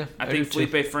 Yeah, I think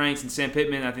Felipe Franks and Sam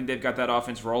Pittman, I think they've got that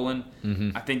offense rolling.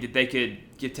 I think that they could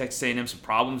give Texas A&M some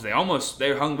problems. They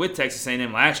hung with Texas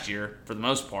A&M last year for the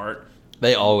most part.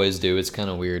 They always do. It's kind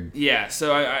of weird. Yeah,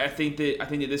 so I think that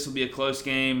this will be a close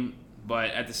game.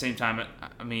 But at the same time,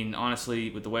 I mean,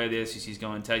 honestly, with the way the SEC is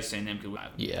going, Texas A&M could win.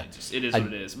 Yeah, it is what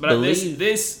it is. But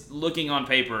this looking on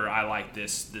paper, I like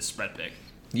this spread pick.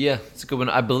 Yeah, it's a good one.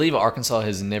 I believe Arkansas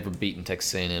has never beaten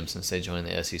Texas A&M since they joined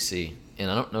the SEC,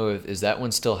 and I don't know is that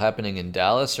one still happening in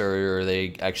Dallas, or are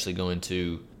they actually going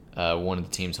to one of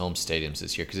the team's home stadiums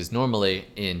this year? Because it's normally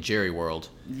in Jerry World.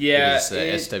 Yeah, it's the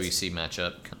SWC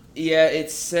matchup. Yeah, it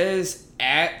says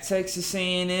at Texas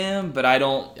A&M, but I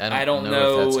don't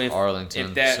know if that's Arlington.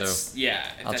 If that's so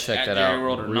I'll check that out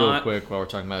real quick while we're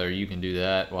talking about it. Or you can do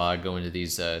that while I go into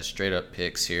these straight up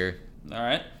picks here. All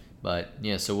right. But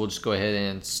yeah, so we'll just go ahead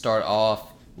and start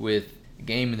off with a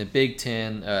game in the Big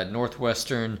Ten,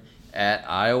 Northwestern at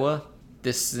Iowa.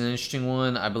 This is an interesting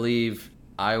one. I believe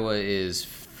Iowa is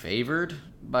favored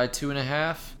by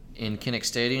 2.5 in Kinnick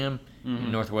Stadium.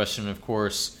 Northwestern, of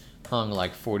course, hung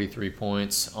like 43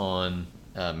 points on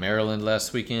Maryland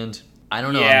last weekend. I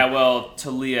don't know. Yeah, well,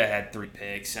 Talia had 3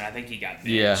 picks, and I think he got benched.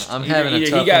 Yeah, I'm having a tough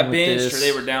Either he got one with benched this. or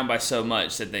they were down by so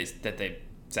much that they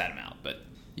sat him out. But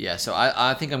yeah, so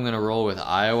I think I'm going to roll with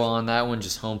Iowa on that one.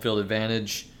 Just home field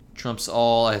advantage trumps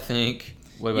all, I think.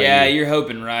 What about you? You're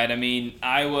hoping, right? I mean,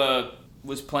 Iowa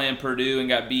was playing Purdue and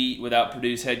got beat without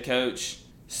Purdue's head coach.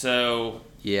 So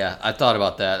yeah, I thought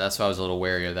about that. That's why I was a little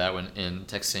wary of that one. And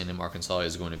Texas A&M Arkansas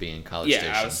is going to be in College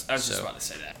Station. I was just about to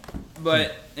say that.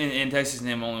 But and Texas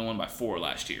A&M only won by 4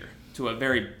 last year to a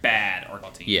very bad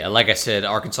Arkansas team. Yeah, like I said,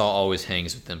 Arkansas always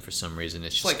hangs with them for some reason.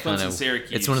 It's just like kind of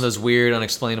Syracuse. It's one of those weird,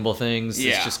 unexplainable things.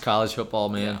 Yeah. It's just college football,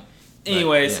 man. Yeah.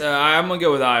 Anyways, I'm gonna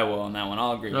go with Iowa on that one.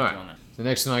 I'll agree with you on that. The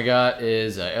next one I got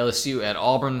is LSU at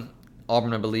Auburn.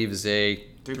 Auburn, I believe, is a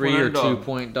 3 or 2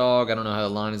 point dog. I don't know how the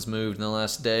line has moved in the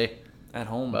last day. At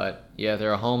home. But yeah,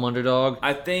 they're a home underdog.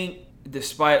 I think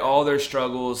despite all their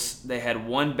struggles, they had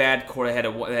one bad quarter. They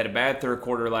had a bad third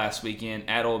quarter last weekend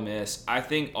at Ole Miss. I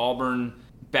think Auburn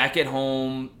back at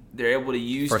home, they're able to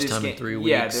use First this time game. in 3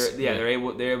 weeks. They're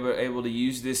able to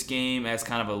use this game as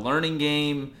kind of a learning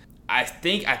game. I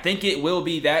think it will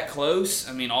be that close.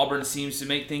 I mean, Auburn seems to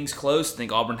make things close. I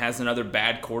think Auburn has another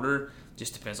bad quarter.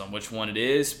 Just depends on which one it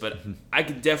is, but I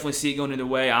could definitely see it going either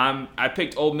way. I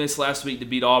picked Ole Miss last week to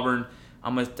beat Auburn.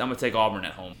 I'm gonna take Auburn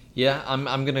at home. Yeah,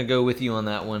 I'm gonna go with you on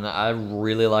that one. I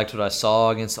really liked what I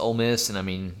saw against Ole Miss, and I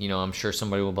mean, I'm sure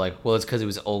somebody will be like, well, it's because it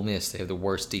was Ole Miss. They have the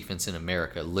worst defense in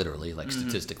America, literally, like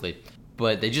statistically.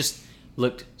 But they just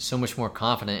looked so much more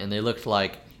confident, and they looked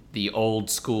like the old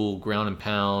school ground and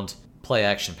pound play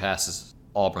action passes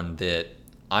Auburn that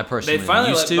I personally they finally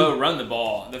used let to. Bo run the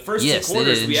ball. The first 2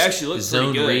 quarters, we actually looked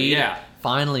pretty good. Read, yeah,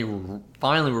 finally,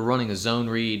 we're running a zone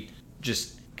read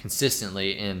just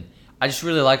consistently, and I just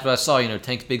really liked what I saw.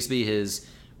 Tank Bigsby has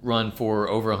run for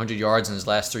over 100 yards in his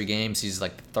last 3 games. He's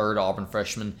like the 3rd Auburn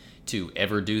freshman to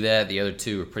ever do that. The other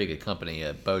 2 are pretty good company.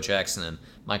 Bo Jackson and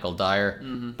Michael Dyer,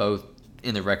 both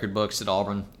in the record books at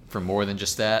Auburn for more than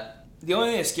just that. The only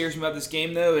thing that scares me about this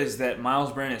game, though, is that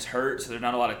Miles Brennan is hurt, so there's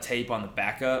not a lot of tape on the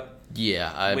backup.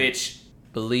 Yeah, I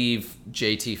believe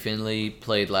JT Finley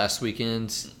played last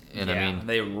weekend, and I mean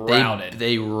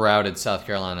they routed South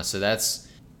Carolina, so that's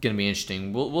going to be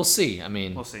interesting. We'll see. I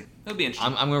mean, we'll see. It'll be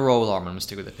interesting. I'm going to roll with Auburn. I'm going to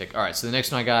stick with the pick. All right, so the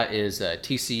next one I got is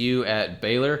TCU at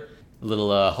Baylor. A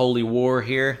little holy war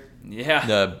here. Yeah.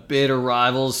 The bitter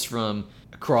rivals from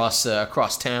across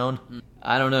town.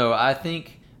 I don't know. I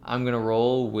think I'm going to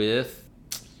roll with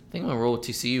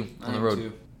TCU on the road.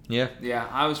 Too. Yeah? Yeah,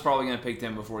 I was probably going to pick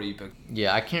them before you picked.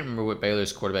 Yeah, I can't remember what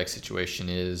Baylor's quarterback situation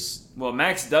is. Well,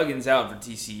 Max Duggan's out for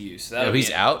TCU, so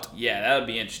he's out? Yeah, that would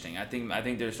be interesting. I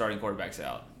think their starting quarterback's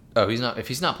out. Oh, he's not. If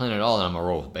he's not playing at all, then I'm gonna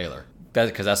roll with Baylor.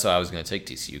 Because that's why I was gonna take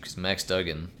TCU. Because Max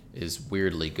Duggan is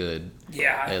weirdly good.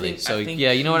 Yeah, I think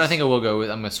you know what? I think I will go with.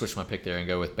 I'm gonna switch my pick there and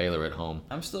go with Baylor at home.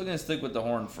 I'm still gonna stick with the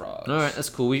Horned Frogs. All right, that's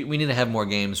cool. We need to have more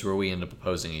games where we end up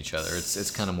opposing each other.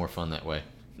 It's kind of more fun that way.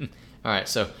 All right,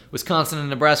 so Wisconsin and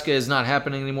Nebraska is not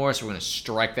happening anymore, so we're gonna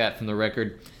strike that from the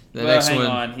record. Hang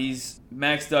on.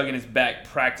 Max Duggan is back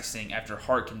practicing after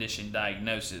heart condition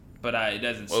diagnosis, but it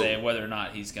doesn't say whether or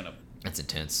not he's gonna. That's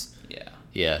intense. Yeah.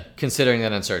 Yeah. Considering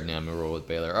that uncertainty, I'm gonna roll with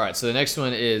Baylor. All right. So the next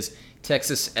one is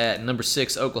Texas at number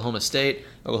 6, Oklahoma State.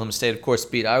 Oklahoma State, of course,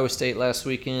 beat Iowa State last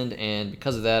weekend, and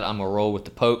because of that, I'm gonna roll with the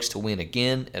Pokes to win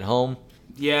again at home.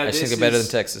 Yeah, I think they're better than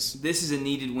Texas. This is a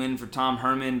needed win for Tom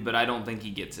Herman, but I don't think he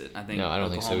gets it. I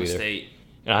don't think so either. Oklahoma State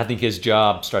And I think his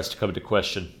job starts to come into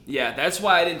question. Yeah, that's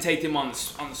why I didn't take them on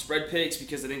the spread picks,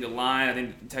 because I think the line, I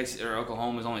think Texas or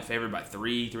Oklahoma is only favored by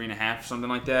 3.5, or something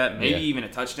like that, maybe even a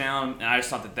touchdown. And I just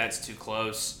thought that that's too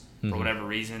close for whatever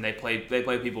reason. They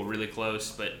play people really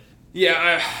close, but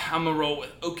yeah, I'm gonna roll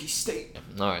with Okie State.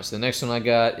 All right, so the next one I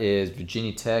got is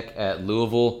Virginia Tech at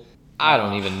Louisville. I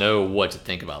don't even know what to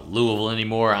think about Louisville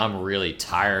anymore. I'm really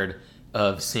tired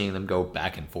of seeing them go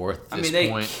back and forth at this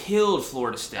point. They killed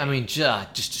Florida State. I mean,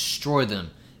 just destroyed them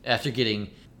after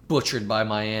getting butchered by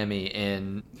Miami.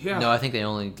 And no, I think they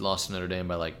only lost to Notre Dame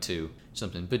by like 2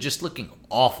 something. But just looking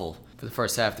awful for the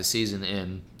first half of the season.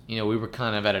 And, we were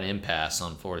kind of at an impasse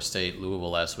on Florida State,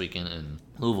 Louisville last weekend, and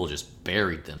Louisville just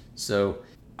buried them. So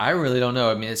I really don't know.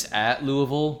 I mean, it's at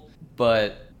Louisville,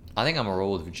 but I think I'm going to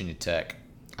roll with Virginia Tech.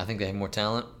 I think they have more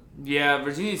talent. Yeah,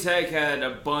 Virginia Tech had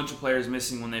a bunch of players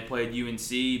missing when they played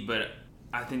UNC, but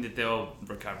I think that they'll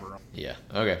recover. Yeah,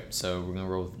 okay. So we're going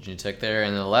to roll with Virginia Tech there.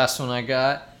 And then the last one I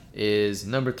got is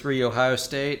number 3 Ohio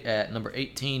State at number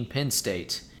 18 Penn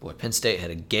State. Boy, Penn State had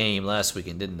a game last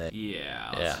weekend, didn't they?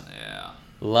 Yeah.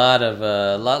 A lot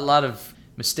of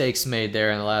mistakes made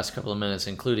there in the last couple of minutes,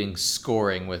 including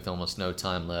scoring with almost no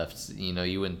time left.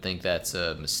 You wouldn't think that's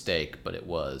a mistake, but it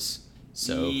was.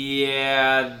 So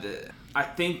yeah, I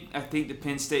think the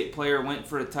Penn State player went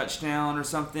for a touchdown or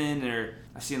something. Or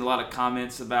I've seen a lot of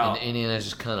comments about. And Indiana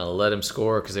just kind of let him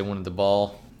score because they wanted the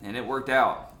ball, and it worked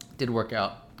out. Did work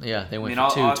out. Yeah, they went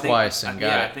for 2 twice and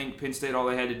got it. I think Penn State, all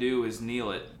they had to do was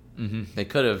kneel it. They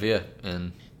could have, yeah,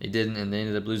 and they didn't, and they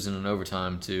ended up losing in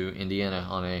overtime to Indiana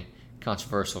on a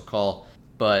controversial call.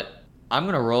 But I'm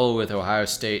going to roll with Ohio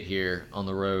State here on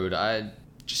the road. I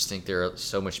just think they're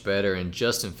so much better, and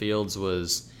Justin Fields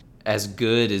was as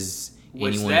good as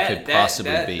anyone could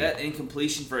possibly be. That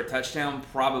incompletion for a touchdown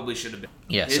probably should have been.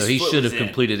 Yeah, so he should have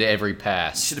completed every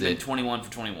pass. Should have been 21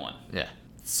 for 21. Yeah.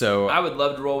 So I would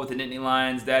love to roll with the Nittany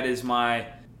Lions. That is my...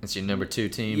 That's your number 2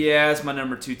 team? Yeah, it's my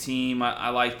number 2 team. I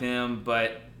like them,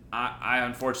 but I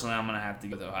unfortunately, I'm going to have to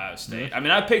go with Ohio State. Mm-hmm. I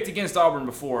mean, I picked against Auburn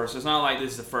before, so it's not like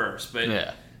this is the first.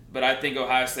 But I think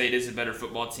Ohio State is a better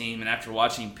football team, and after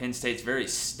watching Penn State's very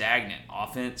stagnant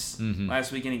offense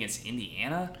last weekend against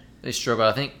Indiana... They struggled.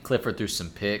 I think Clifford threw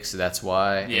some picks, so that's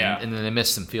why. Yeah. And then they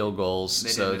missed some field goals,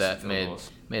 so that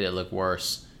made it look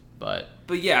worse. But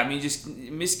yeah, I mean, just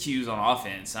miscues on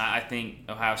offense. I think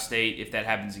Ohio State, if that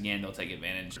happens again, they'll take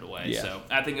advantage of it away. Yeah. So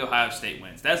I think Ohio State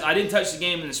wins. I didn't touch the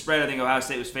game in the spread. I think Ohio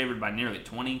State was favored by nearly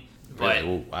 20. But, really?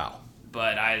 Oh, wow.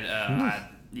 But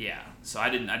so I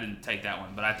didn't take that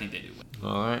one, but I think they do win.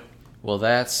 All right. Well,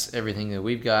 that's everything that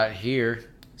we've got here.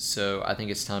 So I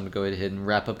think it's time to go ahead and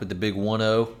wrap up with the big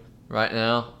 1-0 right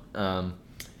now.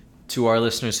 To our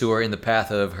listeners who are in the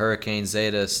path of Hurricane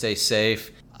Zeta, stay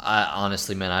safe.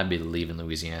 Honestly, man, I'd be leaving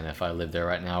Louisiana if I lived there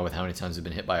right now with how many times we've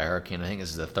been hit by a hurricane. I think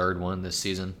this is the 3rd one this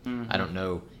season. I don't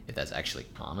know if that's actually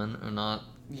common or not.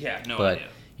 Yeah, no idea.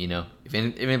 But,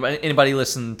 if anybody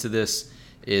listening to this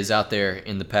is out there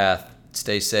in the path,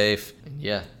 stay safe. And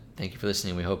yeah, thank you for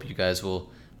listening. We hope you guys will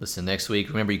listen next week.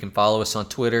 Remember, you can follow us on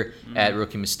Twitter at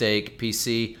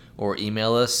RookieMistakePC or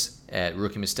email us at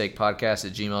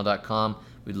RookieMistakePodcast@gmail.com.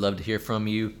 We'd love to hear from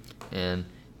you. And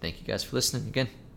thank you guys for listening again.